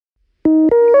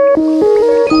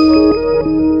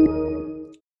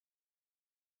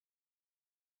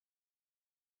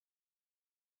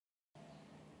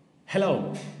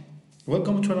Hello,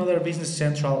 welcome to another Business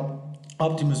Central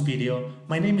Optimus video.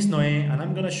 My name is Noe and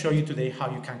I'm going to show you today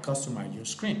how you can customize your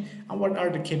screen and what are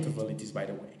the capabilities, by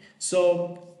the way.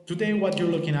 So today what you're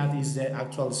looking at is the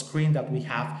actual screen that we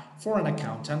have for an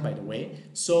accountant, by the way.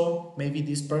 So maybe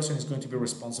this person is going to be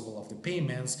responsible of the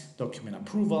payments, document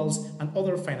approvals, and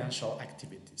other financial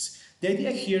activities. The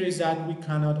idea here is that we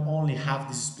cannot only have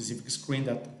this specific screen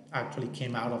that actually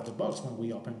came out of the box when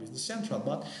we opened Business Central,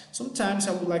 but sometimes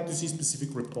I would like to see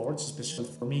specific reports, especially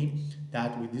for me,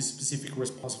 that with this specific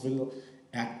responsibility,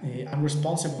 I'm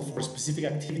responsible for specific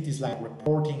activities like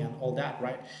reporting and all that,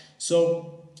 right?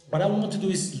 So what I want to do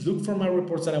is look for my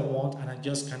reports that I want and I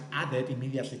just can add it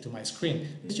immediately to my screen.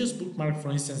 Let's just bookmark, for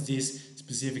instance, this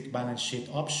specific balance sheet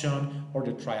option or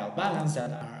the trial balance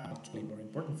that are actually very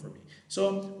important for me.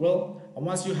 So, well,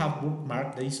 once you have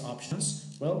bookmarked these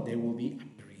options, well, they will be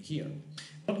appearing here.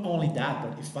 Not only that,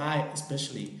 but if I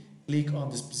especially click on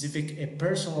the specific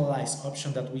personalized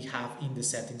option that we have in the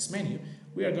settings menu,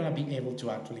 we are going to be able to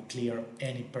actually clear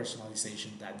any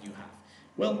personalization that you have.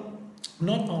 Well,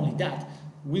 not only that,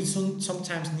 we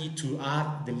sometimes need to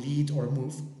add, delete, or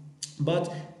move.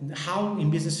 But how in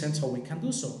Business Central we can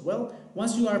do so? Well,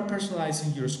 once you are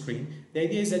personalizing your screen, the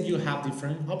idea is that you have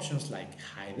different options like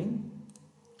hiding,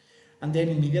 and then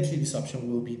immediately this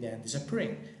option will be then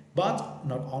disappearing. But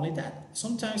not only that,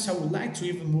 sometimes I would like to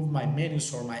even move my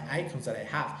menus or my icons that I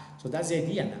have. So that's the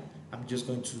idea now. I'm just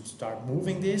going to start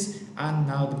moving this, and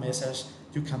now the message,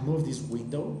 you can move this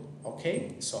window,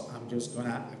 okay? So I'm just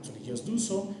gonna actually just do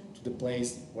so to the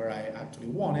place where I actually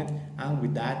want it, and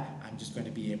with that, I'm just going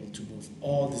to be able to move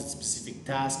all the specific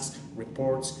tasks,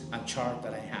 reports, and chart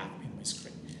that I have in my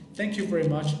screen. Thank you very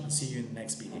much, and see you in the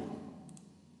next video.